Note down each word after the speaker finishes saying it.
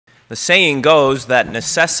The saying goes that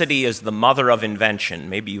necessity is the mother of invention.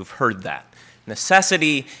 Maybe you've heard that.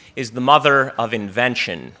 Necessity is the mother of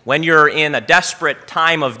invention. When you're in a desperate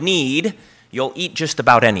time of need, you'll eat just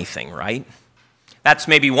about anything, right? That's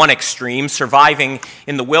maybe one extreme, surviving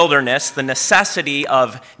in the wilderness. The necessity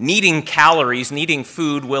of needing calories, needing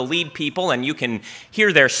food will lead people, and you can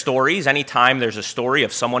hear their stories. Anytime there's a story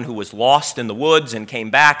of someone who was lost in the woods and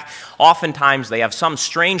came back, oftentimes they have some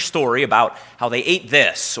strange story about how they ate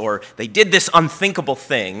this or they did this unthinkable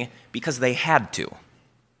thing because they had to.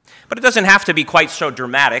 But it doesn't have to be quite so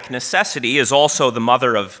dramatic. Necessity is also the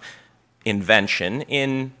mother of invention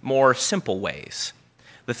in more simple ways.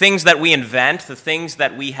 The things that we invent, the things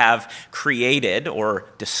that we have created or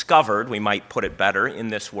discovered, we might put it better, in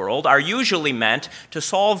this world, are usually meant to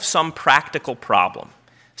solve some practical problem.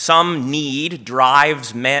 Some need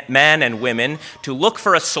drives men and women to look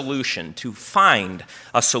for a solution, to find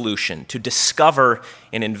a solution, to discover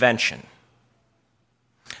an invention.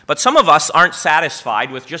 But some of us aren't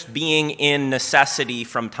satisfied with just being in necessity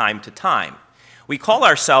from time to time. We call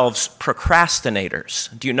ourselves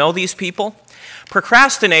procrastinators. Do you know these people?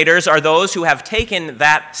 Procrastinators are those who have taken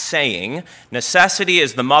that saying, necessity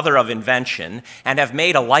is the mother of invention, and have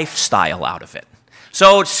made a lifestyle out of it.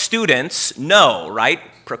 So students know, right?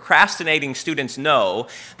 Procrastinating students know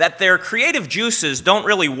that their creative juices don't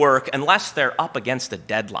really work unless they're up against a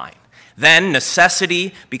deadline. Then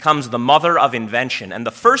necessity becomes the mother of invention, and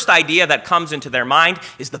the first idea that comes into their mind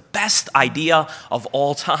is the best idea of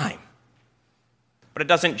all time. But it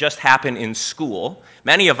doesn't just happen in school.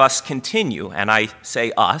 Many of us continue, and I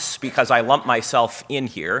say us because I lump myself in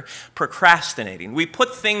here, procrastinating. We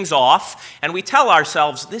put things off, and we tell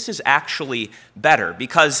ourselves this is actually better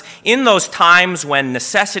because in those times when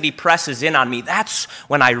necessity presses in on me, that's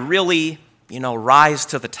when I really, rise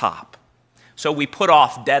to the top. So we put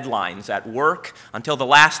off deadlines at work until the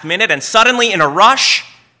last minute, and suddenly in a rush,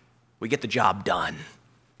 we get the job done.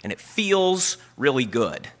 And it feels really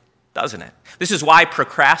good, doesn't it? This is why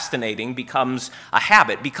procrastinating becomes a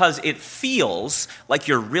habit, because it feels like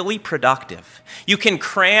you're really productive. You can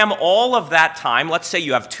cram all of that time. Let's say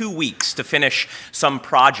you have 2 weeks to finish some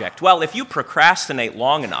project. Well, if you procrastinate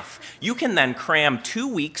long enough, you can then cram 2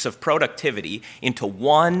 weeks of productivity into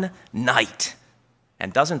one night.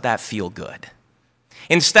 And doesn't that feel good?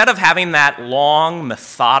 Instead of having that long,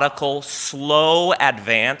 methodical, slow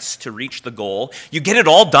advance to reach the goal, you get it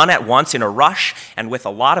all done at once in a rush and with a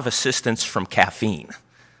lot of assistance from caffeine.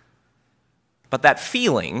 But that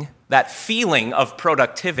feeling of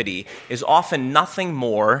productivity is often nothing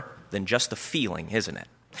more than just a feeling, isn't it?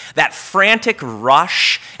 That frantic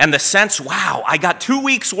rush and the sense, wow, I got 2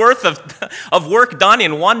 weeks worth of work done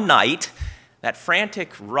in one night. That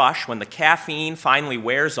frantic rush when the caffeine finally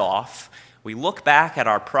wears off, we look back at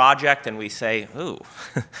our project and we say, ooh,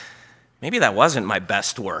 maybe that wasn't my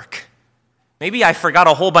best work. Maybe I forgot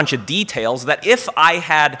a whole bunch of details that if I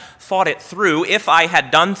had thought it through, if I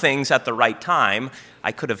had done things at the right time,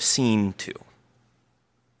 I could have seen to.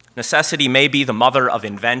 Necessity may be the mother of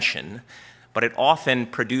invention, but it often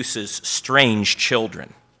produces strange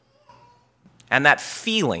children. And that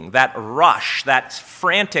feeling, that rush, that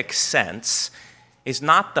frantic sense is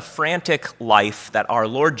not the frantic life that our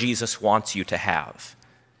Lord Jesus wants you to have.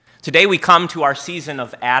 Today we come to our season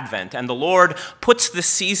of Advent, and the Lord puts this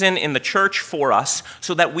season in the church for us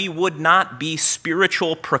so that we would not be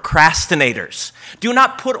spiritual procrastinators. Do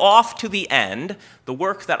not put off to the end the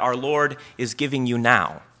work that our Lord is giving you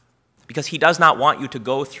now, because he does not want you to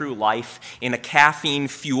go through life in a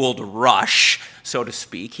caffeine-fueled rush, so to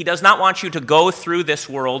speak. He does not want you to go through this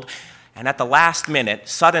world and at the last minute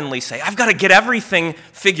suddenly say, I've got to get everything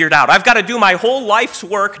figured out. I've got to do my whole life's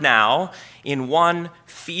work now in one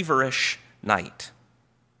feverish night.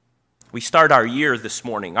 We start our year this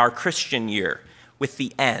morning, our Christian year, with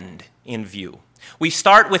the end in view. We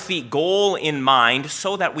start with the goal in mind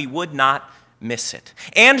so that we would not miss it,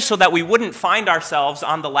 and so that we wouldn't find ourselves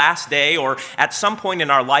on the last day or at some point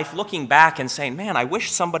in our life looking back and saying, man, I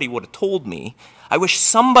wish somebody would have told me. I wish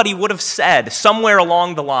somebody would have said somewhere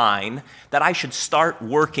along the line that I should start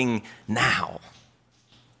working now.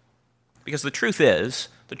 Because the truth is,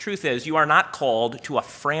 you are not called to a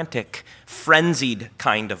frantic, frenzied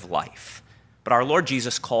kind of life. But our Lord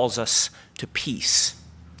Jesus calls us to peace.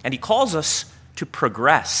 And he calls us to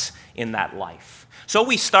progress in that life. So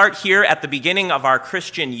we start here at the beginning of our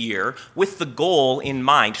Christian year with the goal in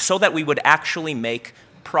mind so that we would actually make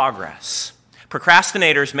progress.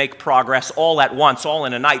 Procrastinators make progress all at once, all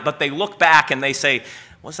in a night, but they look back and they say,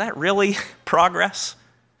 was that really progress?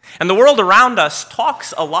 And the world around us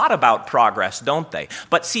talks a lot about progress, don't they?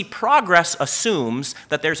 But see, progress assumes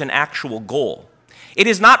that there's an actual goal. It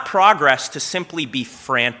is not progress to simply be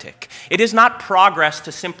frantic. It is not progress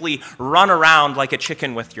to simply run around like a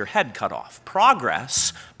chicken with your head cut off.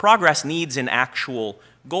 Progress needs an actual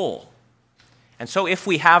goal. And so if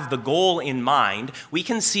we have the goal in mind, we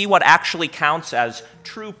can see what actually counts as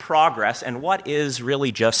true progress and what is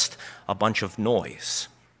really just a bunch of noise.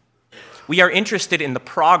 We are interested in the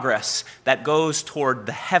progress that goes toward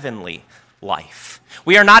the heavenly life.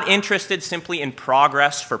 We are not interested simply in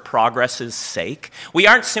progress for progress's sake. We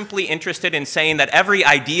aren't simply interested in saying that every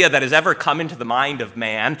idea that has ever come into the mind of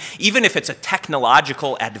man, even if it's a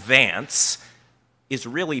technological advance, is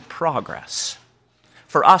really progress.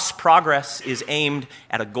 For us, progress is aimed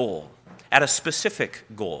at a goal, at a specific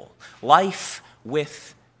goal, life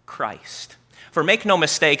with Christ. For make no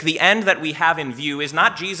mistake, the end that we have in view is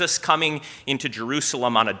not Jesus coming into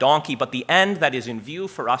Jerusalem on a donkey, but the end that is in view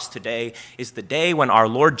for us today is the day when our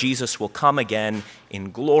Lord Jesus will come again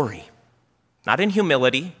in glory. Not in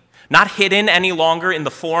humility, not hidden any longer in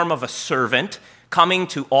the form of a servant coming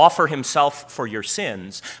to offer himself for your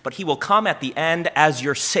sins, but he will come at the end as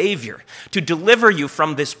your Savior, to deliver you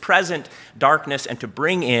from this present darkness and to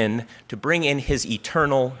bring in his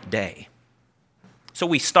eternal day. So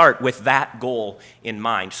we start with that goal in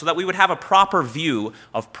mind so that we would have a proper view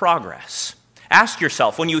of progress. Ask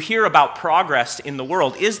yourself, when you hear about progress in the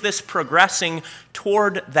world, is this progressing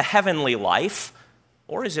toward the heavenly life,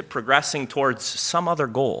 or is it progressing towards some other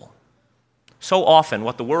goal? So often,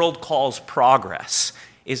 what the world calls progress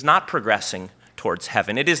is not progressing towards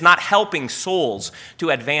heaven. It is not helping souls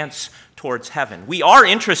to advance towards heaven. We are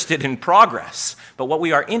interested in progress, but what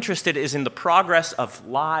we are interested in is in the progress of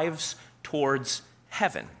lives towards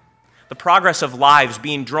heaven. The progress of lives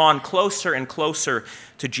being drawn closer and closer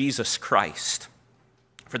to Jesus Christ.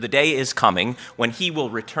 For the day is coming when he will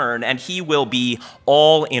return and he will be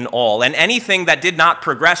all in all. And anything that did not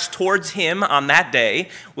progress towards him on that day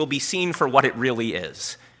will be seen for what it really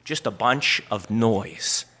is. Just a bunch of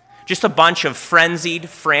noise. Just a bunch of frenzied,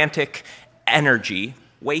 frantic energy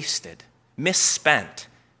wasted, misspent.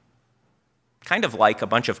 Kind of like a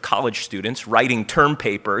bunch of college students writing term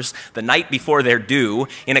papers the night before they're due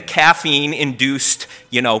in a caffeine-induced,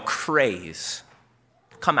 craze.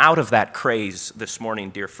 Come out of that craze this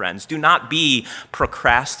morning, dear friends. Do not be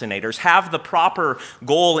procrastinators. Have the proper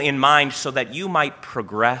goal in mind so that you might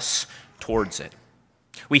progress towards it.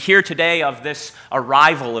 We hear today of this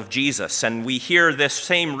arrival of Jesus, and we hear this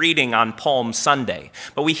same reading on Palm Sunday.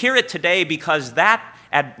 But we hear it today because that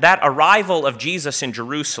arrival of Jesus in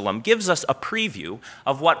Jerusalem gives us a preview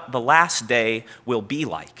of what the last day will be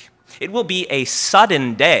like. It will be a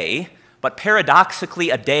sudden day, but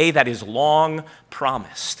paradoxically a day that is long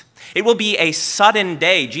promised. It will be a sudden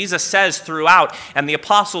day. Jesus says throughout, and the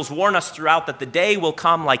apostles warn us throughout, that the day will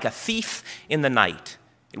come like a thief in the night.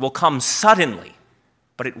 It will come suddenly,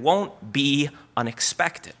 but it won't be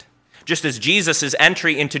unexpected. Just as Jesus'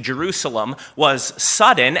 entry into Jerusalem was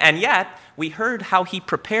sudden, and yet we heard how he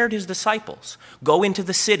prepared his disciples. Go into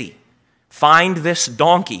the city, find this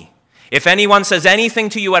donkey. If anyone says anything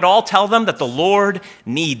to you at all, tell them that the Lord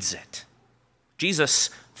needs it. Jesus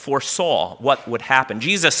foresaw what would happen.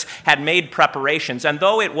 Jesus had made preparations, and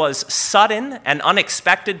though it was sudden and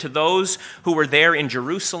unexpected to those who were there in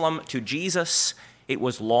Jerusalem, to Jesus, it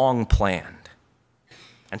was long planned.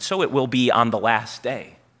 And so it will be on the last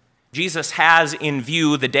day. Jesus has in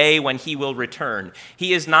view the day when he will return.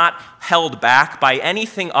 He is not held back by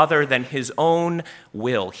anything other than his own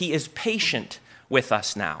will. He is patient with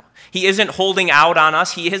us now. He isn't holding out on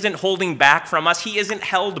us. He isn't holding back from us. He isn't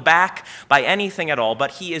held back by anything at all,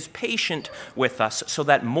 but he is patient with us so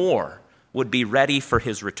that more would be ready for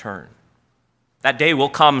his return. That day will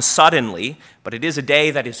come suddenly, but it is a day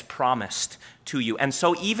that is promised to you. And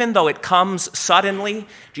so even though it comes suddenly,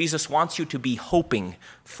 Jesus wants you to be hoping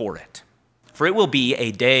for it. For it will be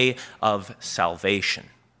a day of salvation.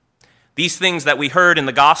 These things that we heard in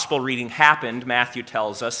the gospel reading happened, Matthew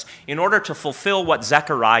tells us, in order to fulfill what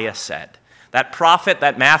Zechariah said. That prophet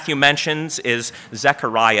that Matthew mentions is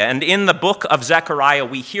Zechariah. And in the book of Zechariah,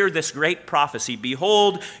 we hear this great prophecy,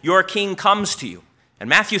 "Behold, your king comes to you." And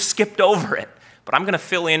Matthew skipped over it. But I'm going to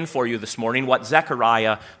fill in for you this morning what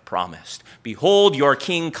Zechariah promised. "Behold, your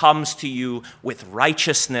king comes to you with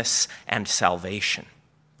righteousness and salvation."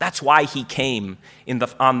 That's why he came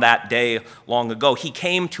on that day long ago. He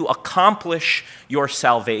came to accomplish your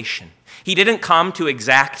salvation. He didn't come to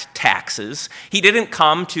exact taxes. He didn't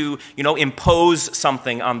come to, impose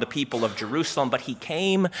something on the people of Jerusalem, but he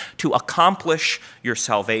came to accomplish your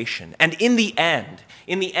salvation. And in the end,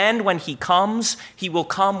 when he comes, he will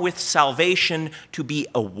come with salvation to be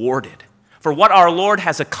awarded. For what our Lord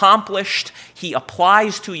has accomplished, he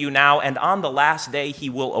applies to you now, and on the last day he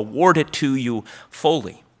will award it to you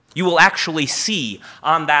fully. You will actually see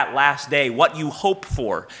on that last day what you hope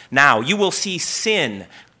for now. You will see sin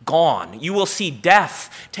gone. You will see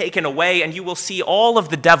death taken away, and you will see all of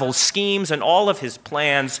the devil's schemes and all of his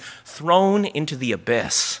plans thrown into the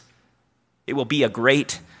abyss. It will be a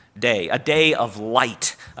great day, a day of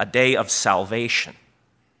light, a day of salvation.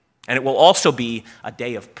 And it will also be a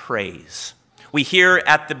day of praise. We hear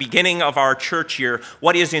at the beginning of our church year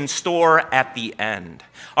what is in store at the end.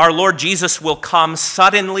 Our Lord Jesus will come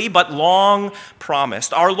suddenly but long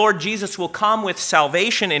promised. Our Lord Jesus will come with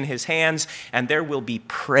salvation in his hands, and there will be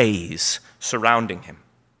praise surrounding him.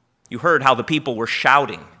 You heard how the people were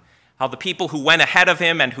shouting, how the people who went ahead of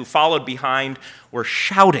him and who followed behind were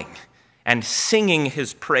shouting and singing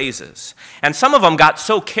his praises. And some of them got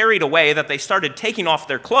so carried away that they started taking off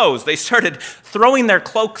their clothes. They started throwing their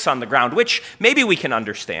cloaks on the ground, which maybe we can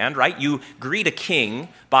understand, right? You greet a king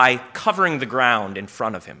by covering the ground in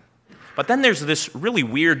front of him. But then there's this really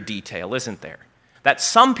weird detail, isn't there? That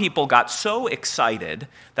some people got so excited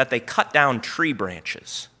that they cut down tree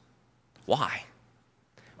branches. Why?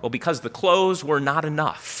 Well, because the clothes were not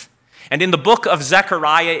enough. And in the book of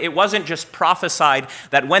Zechariah, it wasn't just prophesied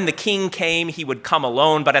that when the king came, he would come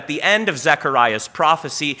alone, but at the end of Zechariah's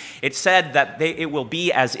prophecy, it said that it will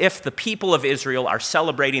be as if the people of Israel are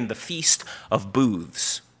celebrating the Feast of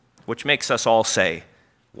Booths, which makes us all say,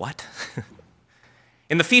 what?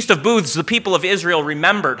 In the Feast of Booths, the people of Israel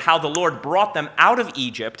remembered how the Lord brought them out of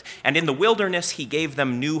Egypt, and in the wilderness he gave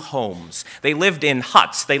them new homes. They lived in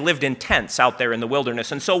huts, they lived in tents out there in the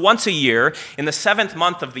wilderness. And so once a year, in the 7th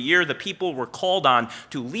month of the year, the people were called on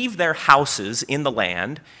to leave their houses in the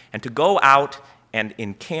land and to go out and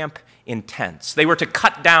encamp in tents. They were to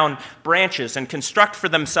cut down branches and construct for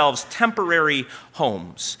themselves temporary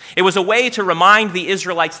homes. It was a way to remind the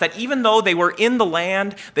Israelites that even though they were in the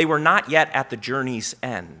land, they were not yet at the journey's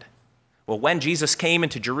end. Well, when Jesus came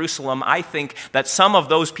into Jerusalem, I think that some of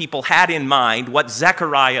those people had in mind what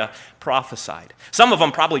Zechariah prophesied. Some of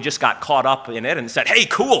them probably just got caught up in it and said, hey,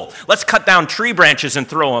 cool, let's cut down tree branches and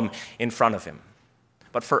throw them in front of him.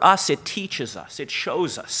 But for us, it teaches us, it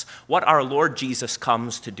shows us what our Lord Jesus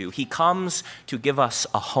comes to do. He comes to give us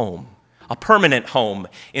a home, a permanent home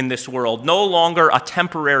in this world, no longer a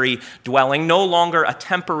temporary dwelling, no longer a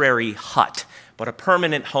temporary hut, but a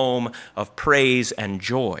permanent home of praise and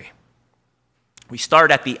joy. We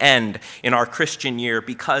start at the end in our Christian year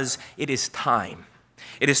because it is time.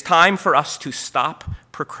 It is time for us to stop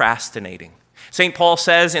procrastinating. St. Paul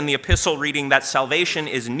says in the epistle reading that salvation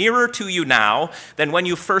is nearer to you now than when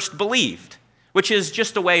you first believed, which is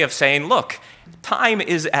just a way of saying, look, time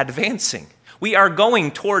is advancing. We are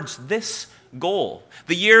going towards this goal.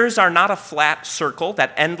 The years are not a flat circle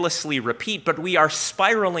that endlessly repeat, but we are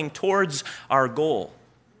spiraling towards our goal.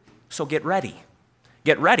 So get ready.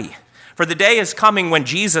 Get ready. For the day is coming when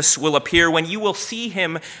Jesus will appear, when you will see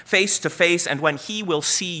him face to face, and when he will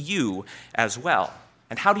see you as well.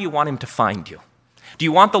 And how do you want him to find you? Do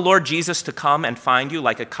you want the Lord Jesus to come and find you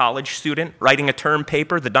like a college student writing a term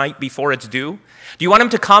paper the night before it's due? Do you want him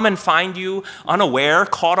to come and find you unaware,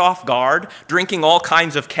 caught off guard, drinking all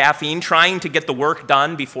kinds of caffeine, trying to get the work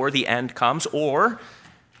done before the end comes? Or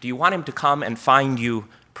do you want him to come and find you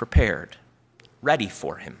prepared, ready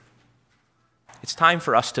for him? It's time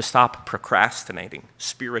for us to stop procrastinating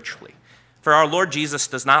spiritually. For our Lord Jesus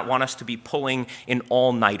does not want us to be pulling an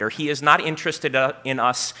all-nighter. He is not interested in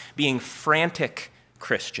us being frantic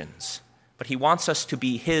Christians, but he wants us to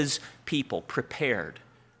be his people, prepared,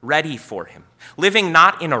 ready for him, living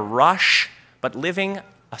not in a rush, but living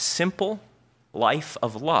a simple life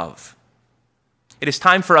of love. It is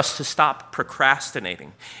time for us to stop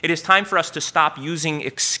procrastinating. It is time for us to stop using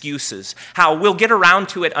excuses. How we'll get around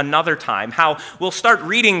to it another time. How we'll start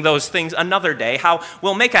reading those things another day. How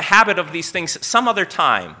we'll make a habit of these things some other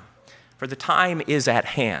time. For the time is at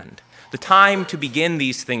hand. The time to begin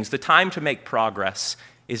these things, the time to make progress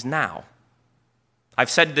is now. I've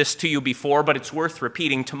said this to you before, but it's worth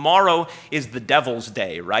repeating. Tomorrow is the devil's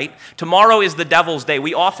day, right? Tomorrow is the devil's day.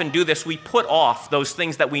 We often do this. We put off those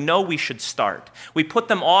things that we know we should start. We put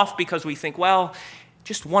them off because we think, well,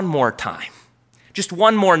 just one more time. Just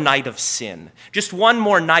one more night of sin. Just one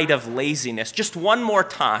more night of laziness. Just one more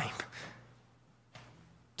time.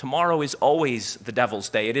 Tomorrow is always the devil's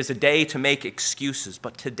day. It is a day to make excuses.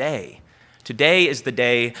 But today is the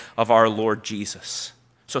day of our Lord Jesus.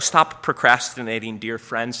 So stop procrastinating, dear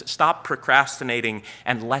friends. Stop procrastinating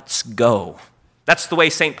and let's go. That's the way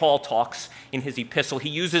St. Paul talks in his epistle. He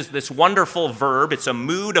uses this wonderful verb. It's a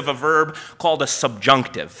mood of a verb called a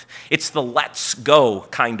subjunctive. It's the let's go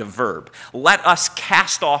kind of verb. Let us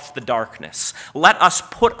cast off the darkness. Let us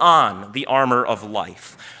put on the armor of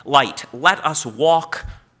light. Let us walk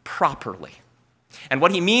properly. And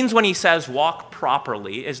what he means when he says walk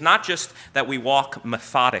properly is not just that we walk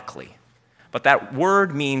methodically, but that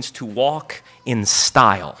word means to walk in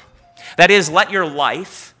style. That is, let your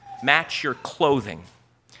life match your clothing.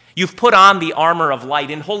 You've put on the armor of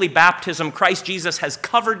light. In holy baptism, Christ Jesus has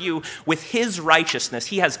covered you with his righteousness.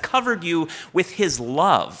 He has covered you with his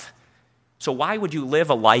love. So why would you live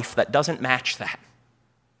a life that doesn't match that?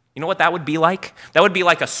 You know what that would be like? That would be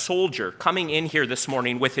like a soldier coming in here this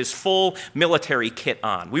morning with his full military kit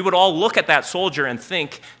on. We would all look at that soldier and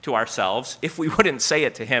think to ourselves, if we wouldn't say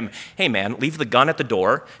it to him, hey man, leave the gun at the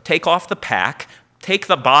door, take off the pack, take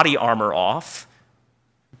the body armor off,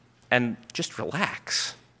 and just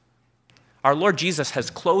relax. Our Lord Jesus has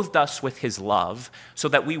clothed us with his love so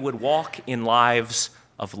that we would walk in lives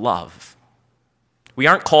of love. We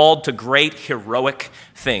aren't called to great heroic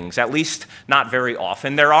things, at least not very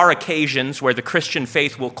often. There are occasions where the Christian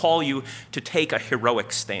faith will call you to take a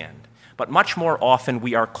heroic stand. But much more often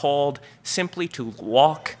we are called simply to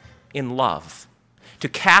walk in love, to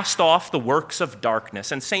cast off the works of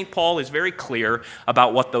darkness. And St. Paul is very clear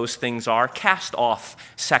about what those things are. Cast off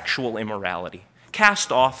sexual immorality.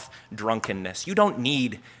 Cast off drunkenness. You don't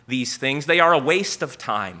need these things. They are a waste of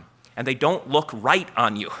time, and they don't look right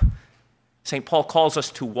on you. St. Paul calls us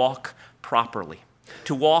to walk properly,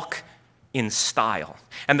 to walk in style.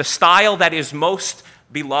 And the style that is most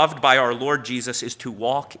beloved by our Lord Jesus is to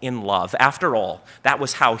walk in love. After all, that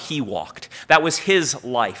was how he walked. That was his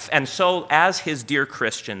life. And so, as his dear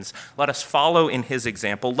Christians, let us follow in his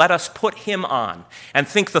example. Let us put him on and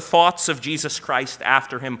think the thoughts of Jesus Christ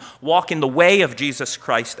after him, walk in the way of Jesus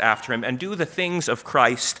Christ after him, and do the things of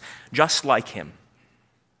Christ just like him.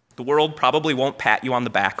 The world probably won't pat you on the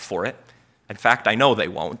back for it. In fact, I know they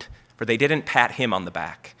won't, for they didn't pat him on the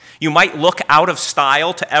back. You might look out of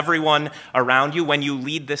style to everyone around you when you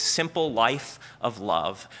lead this simple life of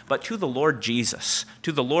love, but to the Lord Jesus,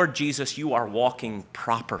 you are walking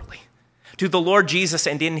properly. To the Lord Jesus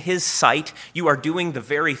and in his sight, you are doing the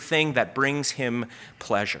very thing that brings him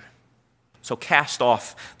pleasure. So cast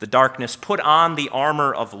off the darkness, put on the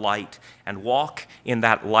armor of light, and walk in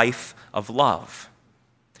that life of love.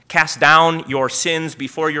 Cast down your sins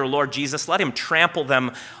before your Lord Jesus. Let him trample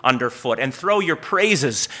them underfoot, and throw your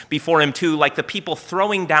praises before him too, like the people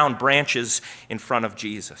throwing down branches in front of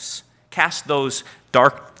Jesus. Cast those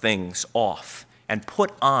dark things off and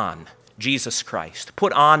put on Jesus Christ.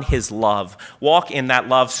 Put on his love. Walk in that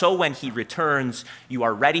love so when he returns, you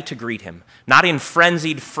are ready to greet him, not in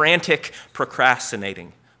frenzied, frantic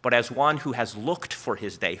procrastinating, but as one who has looked for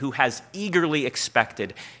his day, who has eagerly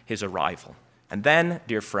expected his arrival. And then,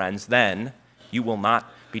 dear friends, then you will not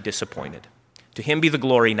be disappointed. To him be the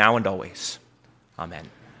glory now and always. Amen.